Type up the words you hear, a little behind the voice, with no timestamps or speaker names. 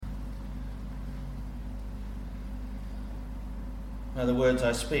May the words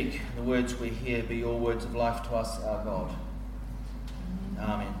I speak, the words we hear, be your words of life to us, our God.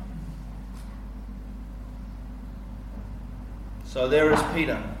 Amen. So there is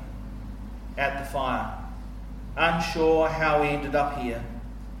Peter at the fire, unsure how he ended up here,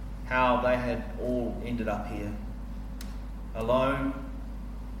 how they had all ended up here, alone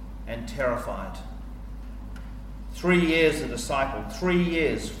and terrified. 3 years a disciple, 3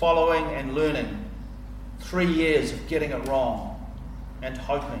 years following and learning, 3 years of getting it wrong and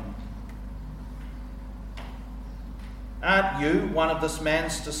hoping. Aren't you one of this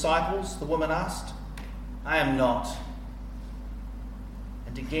man's disciples? The woman asked. I am not.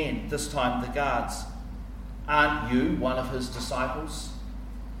 And again, this time the guards. Aren't you one of his disciples?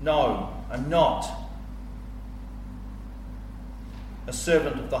 No, I'm not. A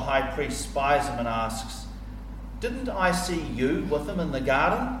servant of the high priest spies him and asks, didn't I see you with him in the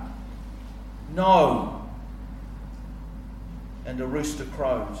garden? No. And a rooster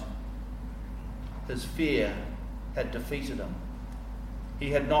crowed. His fear had defeated him.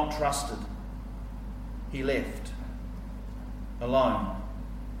 He had not trusted. He left. Alone.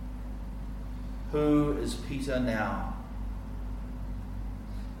 Who is Peter now?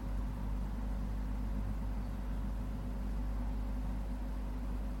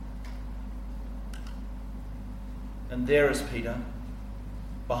 And there is Peter,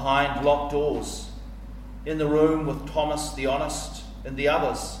 behind locked doors, in the room with Thomas the honest and the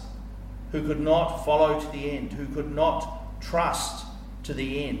others who could not follow to the end, who could not trust to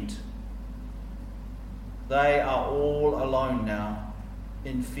the end. They are all alone now,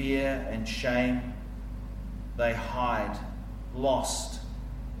 in fear and shame. They hide, lost.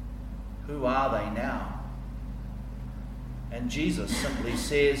 Who are they now? And Jesus simply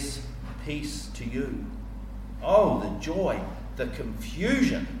says, peace to you. Oh, the joy, the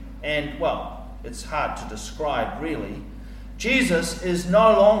confusion, and, well, it's hard to describe, really. Jesus is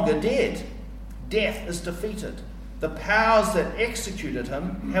no longer dead. Death is defeated. The powers that executed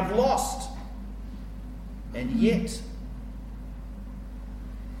him have lost. And yet,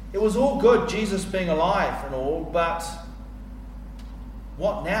 it was all good, Jesus being alive and all, but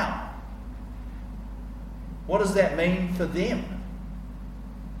what now? What does that mean for them?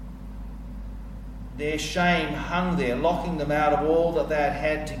 Their shame hung there, locking them out of all that they had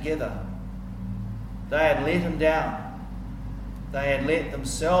had together. They had let him down. They had let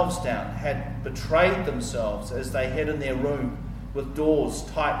themselves down, had betrayed themselves as they hid in their room with doors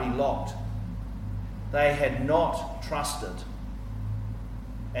tightly locked. They had not trusted.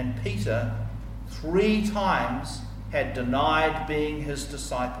 And Peter 3 times had denied being his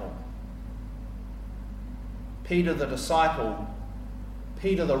disciple. Peter the disciple,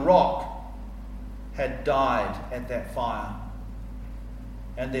 Peter the rock, had died at that fire.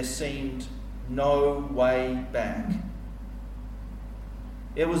 And there seemed no way back.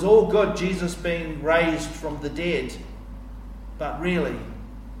 It was all good, Jesus being raised from the dead, but really,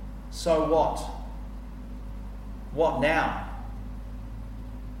 so what? What now?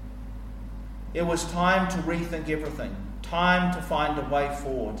 It was time to rethink everything, time to find a way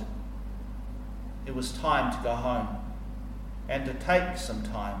forward. It was time to go home and to take some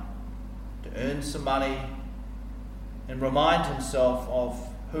time to earn some money and remind himself of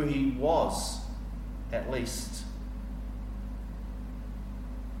who he was, at least.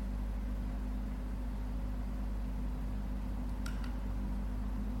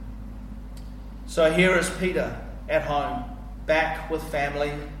 So here is Peter at home, back with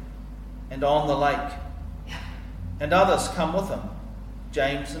family and on the lake. And others come with him,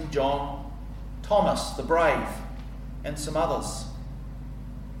 James and John, Thomas the brave, and some others.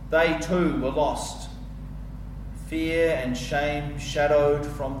 They too were lost. Fear and shame shadowed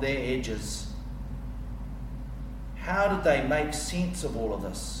from their edges. How did they make sense of all of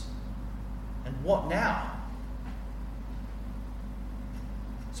this? And what now?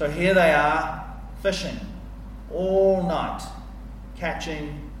 So here they are, fishing all night,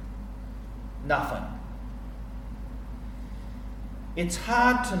 catching nothing. It's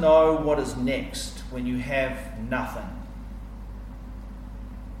hard to know what is next when you have nothing.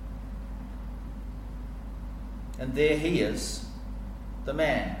 And there he is, the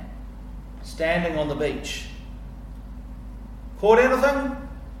man, standing on the beach. Caught anything?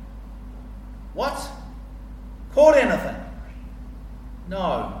 What? Caught anything?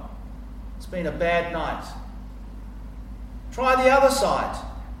 No. It's been a bad night. Try the other side.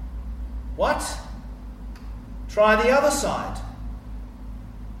 What? Try the other side.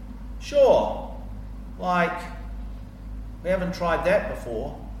 Sure. Like, we haven't tried that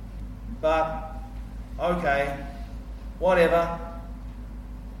before, but okay, whatever.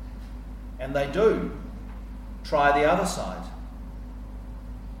 And they do try the other side.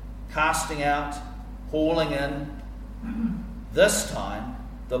 casting out, hauling in. This time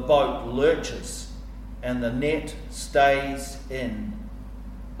the boat lurches and the net stays in.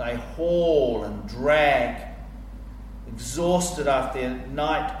 They haul and drag, exhausted after a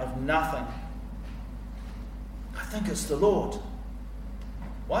night of nothing. I think it's the Lord.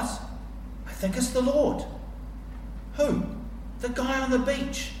 What? I think it's the Lord. Who? The guy on the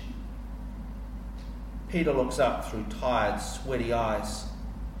beach. Peter looks up through tired, sweaty eyes.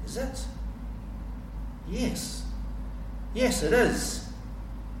 Is it? Yes. Yes, it is.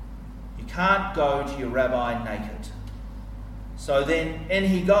 You can't go to your rabbi naked. So then in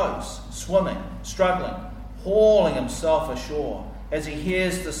he goes, swimming, struggling, hauling himself ashore as he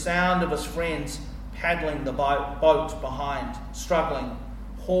hears the sound of his friends paddling the boat behind, struggling,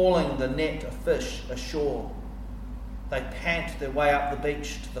 hauling the net of fish ashore. They pant their way up the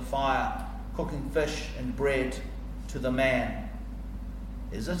beach to the fire, cooking fish and bread to the man.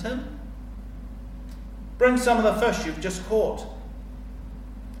 Is it him? Bring some of the fish you've just caught.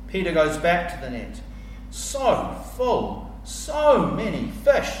 Peter goes back to the net. So full, so many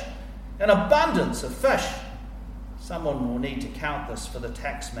fish, an abundance of fish. Someone will need to count this for the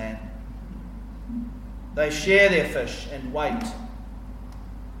tax man. They share their fish and wait.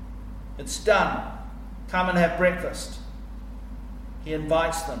 It's done. Come and have breakfast. He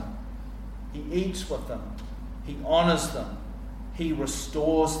invites them. He eats with them. He honours them. He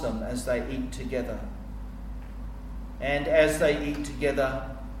restores them as they eat together. And as they eat together,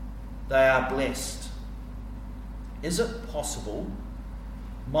 they are blessed. Is it possible?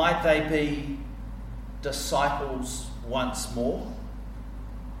 Might they be disciples once more?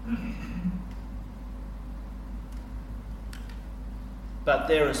 But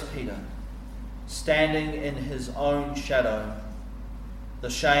there is Peter, standing in his own shadow, the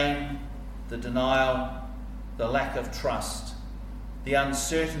shame, the denial, the lack of trust, the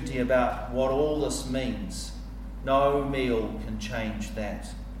uncertainty about what all this means. No meal can change that.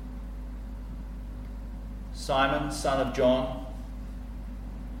 Simon, son of John,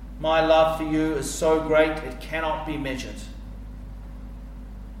 my love for you is so great it cannot be measured.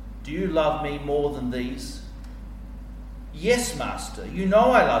 Do you love me more than these? Yes, Master, you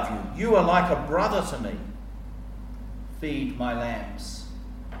know I love you. You are like a brother to me. Feed my lambs.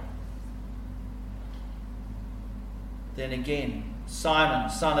 Then again, Simon,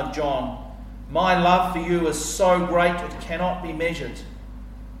 son of John, my love for you is so great it cannot be measured.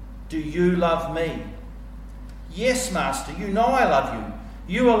 Do you love me? Yes, Master, you know I love you.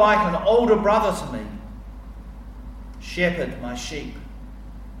 You are like an older brother to me. Shepherd my sheep.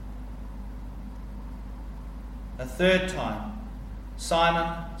 A third time,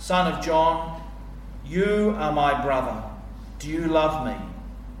 Simon, son of John, you are my brother. Do you love me?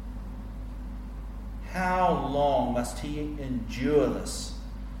 How long must he endure this?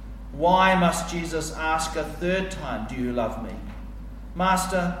 Why must Jesus ask a third time, do you love me?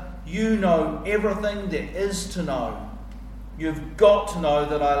 Master, you know everything there is to know. You've got to know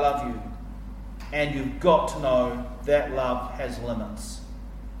that I love you. And you've got to know that love has limits.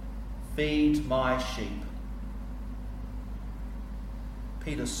 Feed my sheep.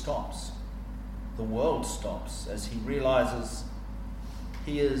 Peter stops. The world stops as he realizes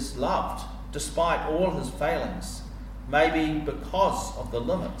he is loved despite all his failings, maybe because of the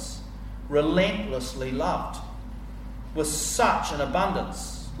limits, relentlessly loved with such an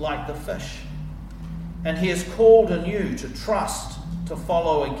abundance like the fish. And he is called anew to trust, to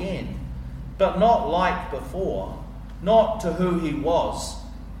follow again, but not like before, not to who he was,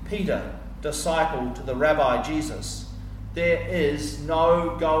 Peter, disciple to the Rabbi Jesus. There is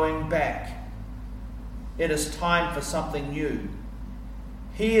no going back. It is time for something new.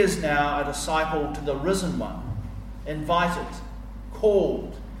 He is now a disciple to the risen one, invited,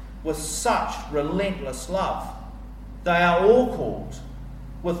 called with such relentless love. They are all called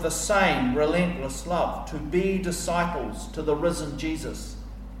with the same relentless love to be disciples to the risen Jesus.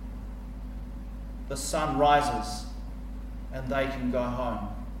 The sun rises and they can go home.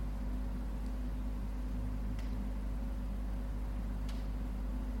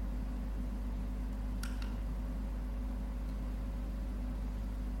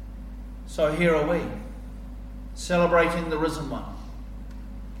 So here are we, celebrating the risen one,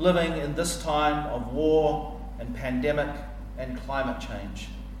 living in this time of war and pandemic and climate change,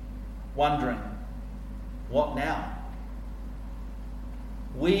 wondering, what now?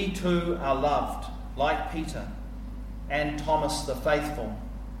 We too are loved, like Peter and Thomas the faithful,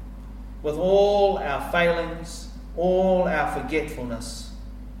 with all our failings, all our forgetfulness.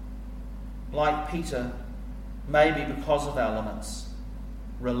 Like Peter, maybe because of our limits,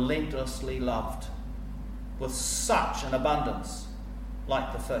 relentlessly loved with such an abundance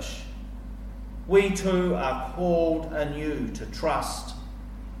like the fish. We too are called anew to trust,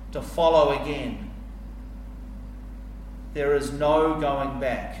 to follow again. There is no going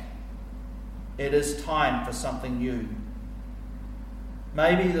back. It is time for something new.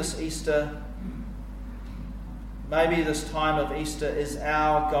 Maybe this time of Easter is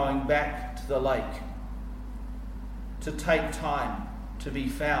our going back to the lake, to take time to be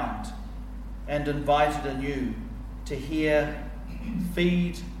found and invited anew to hear,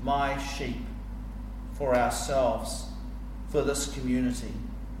 "Feed my sheep," for ourselves, for this community.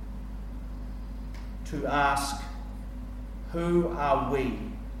 To ask, who are we,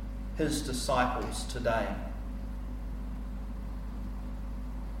 his disciples, today?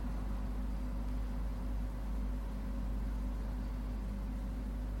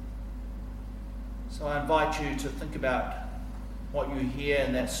 So I invite you to think about what you hear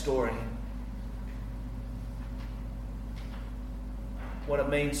in that story. What it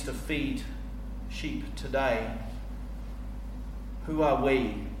means to feed sheep today. Who are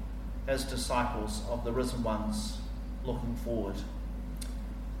we as disciples of the risen ones looking forward?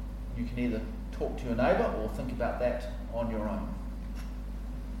 You can either talk to your neighbour or think about that on your own.